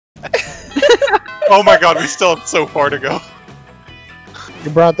Oh my god, we still have so far to go.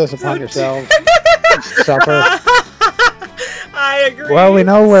 You brought this upon yourselves. Supper. I agree. Well, we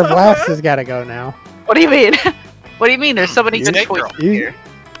know where Blast has got to go now. What do you mean? What do you mean? There's so many Snake choices girl. here.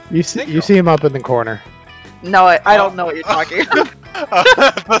 You see him up in the corner. No, I don't know what you're talking about.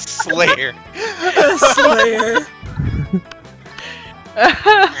 The Slayer. The Slayer.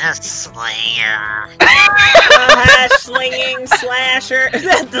 The Slayer. Slinging slasher.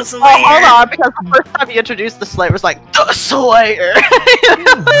 The Slayer. Oh, hold on, because the first time you introduced the Slayer was like, the Slayer!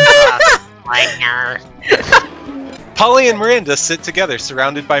 Slayer. Polly and Miranda sit together,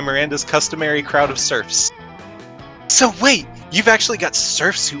 surrounded by Miranda's customary crowd of serfs. So wait, you've actually got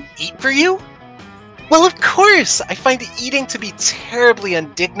serfs who eat for you? Well, of course! I find eating to be terribly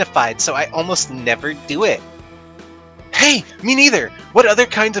undignified, so I almost never do it. Hey, me neither! What other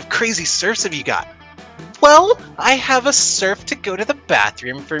kinds of crazy serfs have you got? Well, I have a serf to go to the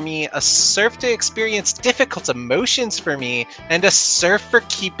bathroom for me, a serf to experience difficult emotions for me, and a serf for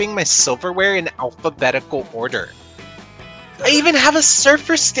keeping my silverware in alphabetical order. I even have a serf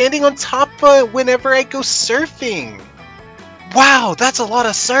for standing on top whenever I go surfing. Wow, that's a lot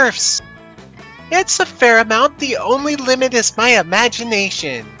of serfs! It's a fair amount, the only limit is my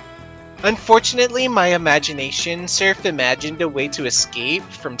imagination. Unfortunately, my imagination serf imagined a way to escape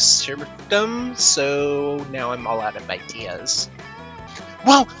from serfdom, so now I'm all out of ideas.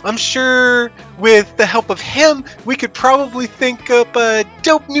 Well, I'm sure with the help of him, we could probably think up a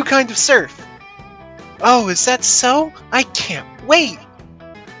dope new kind of serf. Oh, is that so? I can't wait!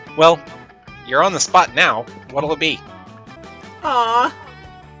 Well, you're on the spot now. What'll it be? Aw.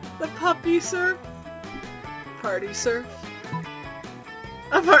 The puppy surf? Party surf?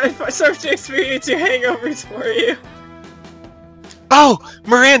 A party surf to experience your hangovers for you. Oh,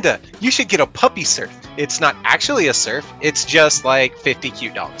 Miranda, you should get a puppy surf. It's not actually a surf, it's just like 50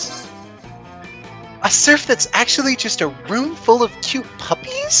 cute dogs. A surf that's actually just a room full of cute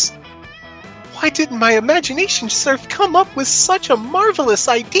puppies? Why didn't my imagination surf come up with such a marvelous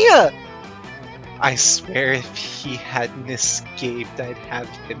idea? I swear if he hadn't escaped, I'd have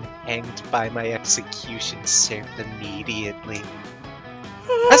him hanged by my execution serf immediately.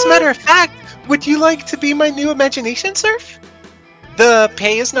 As a matter of fact, would you like to be my new imagination serf? The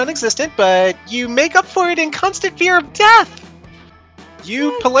pay is non-existent, but you make up for it in constant fear of death!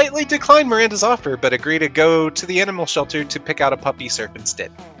 You politely decline Miranda's offer, but agree to go to the animal shelter to pick out a puppy serf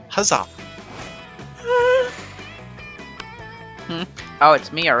instead. Huzzah! Oh,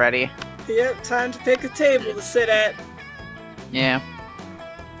 it's me already. Yep, time to pick a table to sit at. Yeah.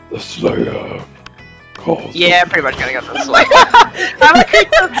 The Slayer calls. Yeah, pretty much gotta go to the Slayer. I'm a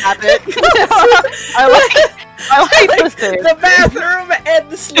creature of habit. I like this thing. The bathroom and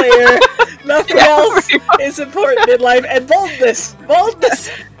the Slayer. Nothing else is important in life. And boldness! Boldness!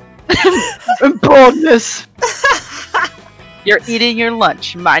 And boldness! You're eating your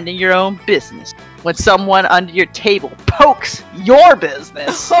lunch, minding your own business, when someone under your table pokes your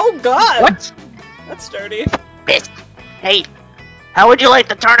business. Oh god! What? That's dirty. Hey, how would you like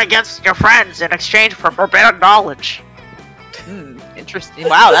to turn against your friends in exchange for forbidden knowledge? Interesting.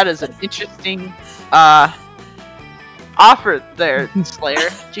 Wow, that is an interesting offer there,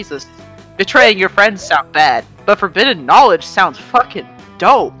 Slayer. Jesus. Betraying your friends sound bad, but forbidden knowledge sounds fucking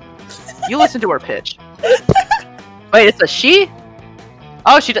dope. You listen to her pitch. Wait, it's a she?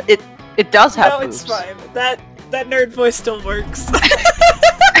 Oh, it does have No, boobs. it's fine. That nerd voice still works.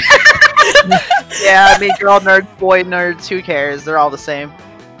 Yeah, I mean, girl nerds, boy nerds, who cares? They're all the same.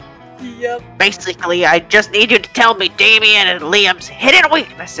 Yep. Basically, I just need you to tell me Damien and Liam's hidden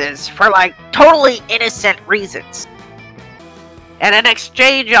weaknesses for, like, totally innocent reasons. And in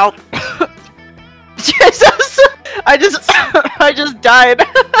exchange, I'll... Jesus! I just died.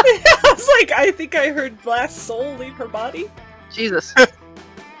 I was like, I think I heard Blast's soul leave her body. Jesus.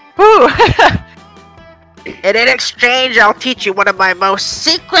 Whew. And in exchange, I'll teach you one of my most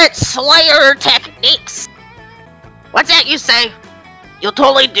secret Slayer techniques. What's that you say? You'll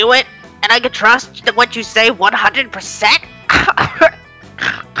totally do it, and I can trust that what you say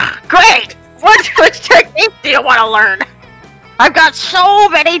 100%? Great! Which technique do you want to learn? I've got so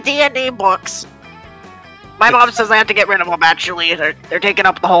many D&D books. My mom says I have to get rid of them, actually. They're taking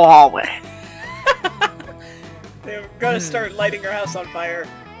up the whole hallway. They're gonna start lighting her house on fire.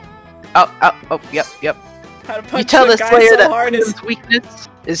 Oh, yep. How to You punch tell the the guy Slayer so that hard is... Liam's weakness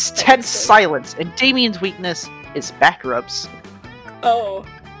is tense silence, and Damien's weakness is back rubs. Oh.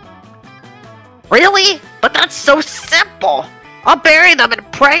 Really? But that's so simple! I'll bury them in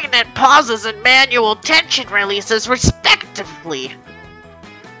pregnant pauses and manual tension releases, respectively.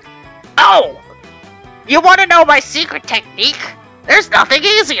 Oh! You want to know my secret technique? There's nothing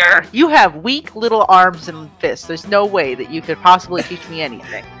easier. You have weak little arms and fists. There's no way that you could possibly teach me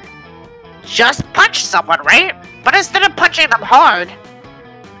anything. Just punch someone, right? But instead of punching them hard,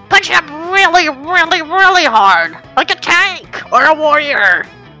 punch them really, really, really hard. Like a tank or a warrior.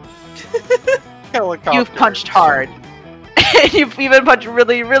 Helicopter. You've punched hard. You've even punched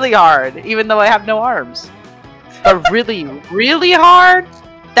really, really hard, even though I have no arms. But really, really hard?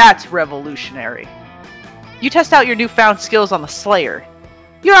 That's revolutionary. You test out your newfound skills on the Slayer.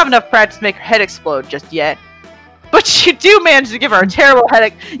 You don't have enough practice to make her head explode just yet. But you do manage to give her a terrible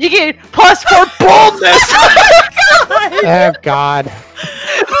headache. You get +4 boldness! Oh god.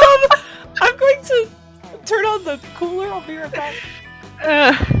 I'm going to turn on the cooler. I'll be right back.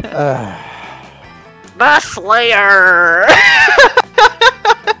 The Slayer!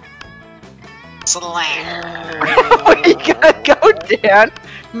 Slayer! Where are you gonna go, Dan?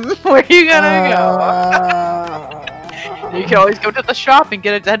 Where are you gonna go? You can always go to the shop and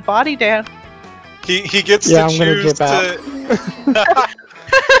get a dead body, Dan. He gets Yeah, to I'm gonna choose dip out. to.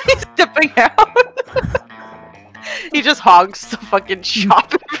 He's dipping out. He just hogs the fucking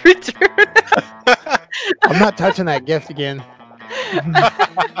shop in return. I'm not touching that gift again.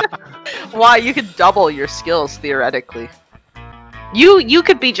 Why? You could double your skills theoretically. You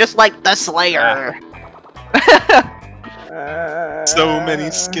could be just like the Slayer. So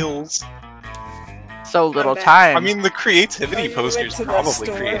many skills. So little back. time. I mean, the creativity Oh, you poster went is to the probably store.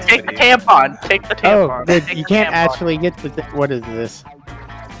 take the creativity. tampon. Take the Oh, tampon. dude, Take you the can't tampon. actually get the. What is this?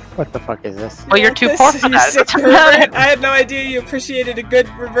 What the fuck is this? Well, you're too poor for You that. sick pervert. I had no idea you appreciated a good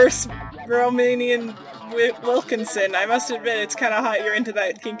reverse Romanian Wilkinson. I must admit, it's kind of hot you're into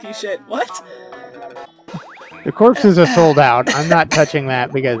that kinky shit. What? The corpses are sold out. I'm not touching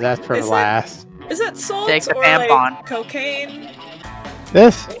that because that's for Is it? last. Is that salt Take the or tampon. like cocaine?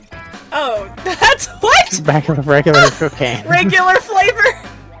 This Oh, that's what? back of the regular cocaine. Regular flavor?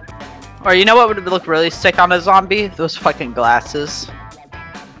 Or you know what would look really sick on a zombie? Those fucking glasses.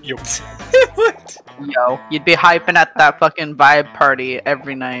 Yo, What? Yo, you'd be hyping at that fucking vibe party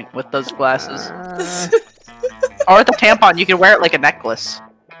every night with those glasses. Or with the tampon, you can wear it like a necklace.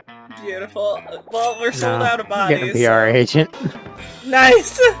 Beautiful. Well, we're sold out of Getting a bodies. PR agent.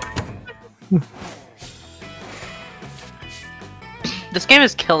 Nice. This game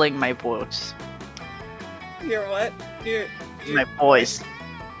is killing my voice. You're what? You're My voice.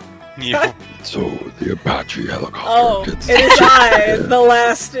 yo. So the Apache helicopter Oh, it is I, the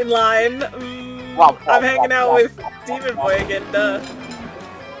last in line. I'm hanging out with Demon Boy again, duh.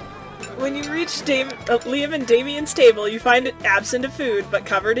 When you reach Liam and Damien's table, you find it absent of food, but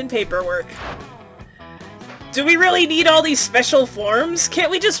covered in paperwork. Do we really need all these special forms?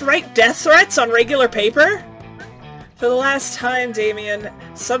 Can't we just write death threats on regular paper? For the last time, Damien,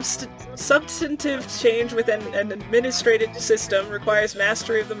 substantive change within an administrative system requires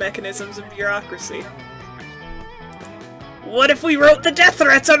mastery of the mechanisms of bureaucracy. What if we wrote the death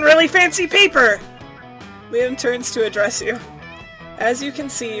threats on really fancy paper? Liam turns to address you. As you can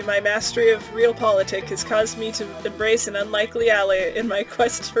see, my mastery of realpolitik has caused me to embrace an unlikely ally in my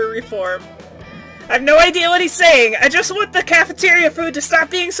quest for reform. I've no idea what he's saying! I just want the cafeteria food to stop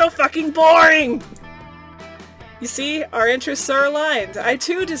being so fucking boring! You see, our interests are aligned. I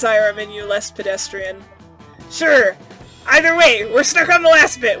too desire a menu less pedestrian. Sure. Either way, we're stuck on the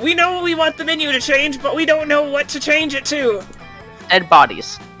last bit. We know we want the menu to change, but we don't know what to change it to. Dead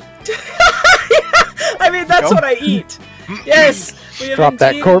bodies. I mean, that's what I eat. Yes. We have Drop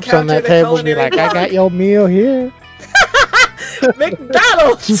that indeed corpse on that encountered a table and be culinary like, I got your meal here.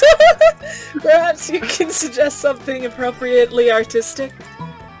 McDonald's! Perhaps you can suggest something appropriately artistic?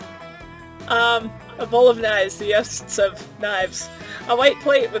 A bowl of knives, the essence of knives. A white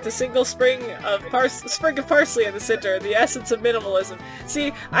plate with a single sprig of parsley in the center, the essence of minimalism.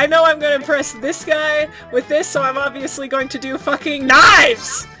 See, I know I'm gonna impress this guy with this, so I'm obviously going to do fucking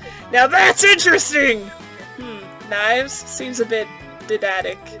knives! Now that's interesting! Knives? Seems a bit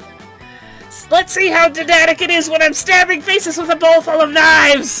didactic. Let's see how didactic it is when I'm stabbing faces with a bowl full of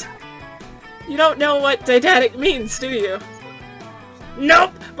knives! You don't know what didactic means, do you?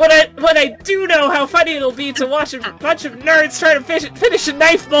 Nope! But I do know how funny it'll be to watch a bunch of nerds try to finish a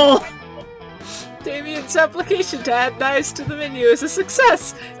knife bowl! Damien's application to add knives to the menu is a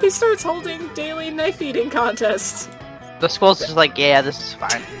success! He starts holding daily knife eating contests. The school's just like, yeah, this is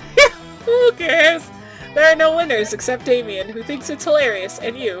fine. Who cares? There are no winners except Damien, who thinks it's hilarious,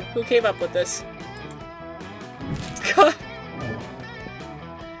 and you, who came up with this.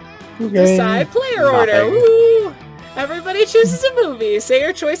 Decide player order! Woo! Everybody chooses a movie. Say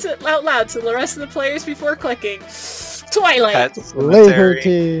your choice out loud to the rest of the players before clicking. Twilight! Pet Laser Cemetery.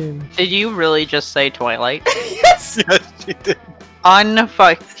 team. Did you really just say Twilight? Yes! Yes, she did.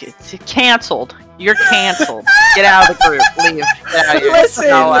 It's canceled. You're canceled. Get out of the group. Leave. Get out of here. Listen,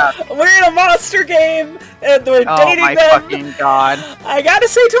 Not allowed. we're in a monster game, and we're Oh dating my them. fucking god. I gotta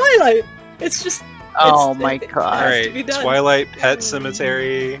say Twilight. It's just... Oh it's- my it god. has to be Alright, done. Twilight Pet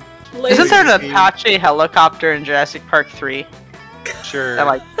Cemetery. Isn't there an Lazy. Apache helicopter in Jurassic Park 3? Sure. That,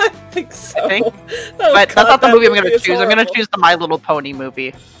 like, I think so. I think. Oh, but that's God, not the that movie I'm gonna is choose. I'm gonna horrible. choose the My Little Pony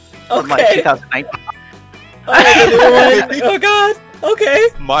movie from like Okay. 2019. Oh, the new one. Oh God. Okay.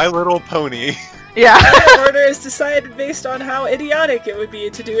 My Little Pony. Yeah. The order is decided based on how idiotic it would be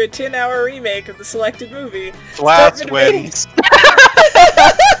to do a 10-hour remake of the selected movie. Flats Start with me. wins.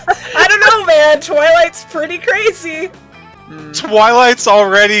 I don't know, man. Twilight's pretty crazy. Twilight's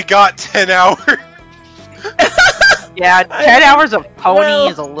already got 10 hours. Yeah, 10 I- hours of pony well-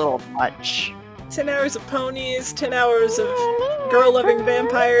 is a little much. 10 hours of ponies, 10 hours of girl-loving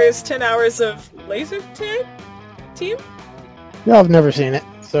vampires, 10 hours of laser tag team? Yeah, I've never seen it,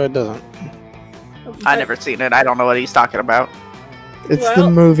 so it doesn't. I never seen it. I don't know what he's talking about. It's Well- the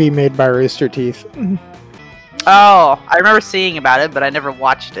movie made by Rooster Teeth. Oh, I remember seeing about it, but I never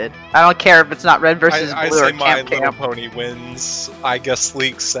watched it. I don't care if it's not Red versus I Blue say or My Camp Little Camp. Pony wins. I guess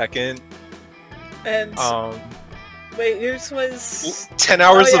Sleek's second. And wait, yours was 10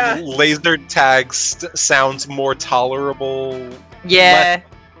 hours Oh, yeah. of laser tag sounds more tolerable. Yeah.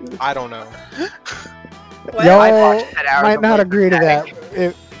 I don't know. well, Y'all I'd watch 10 hours might of not laser agree to that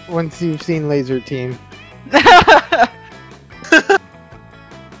tag. once you've seen Laser Team.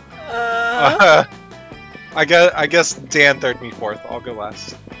 I guess Dan third, me fourth. I'll go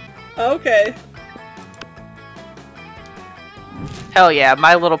last. okay. Hell yeah,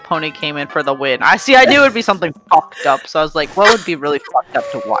 My Little Pony came in for the win. I knew it would be something fucked up, so I was like, what would be really fucked up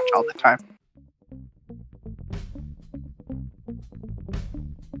to watch all the time?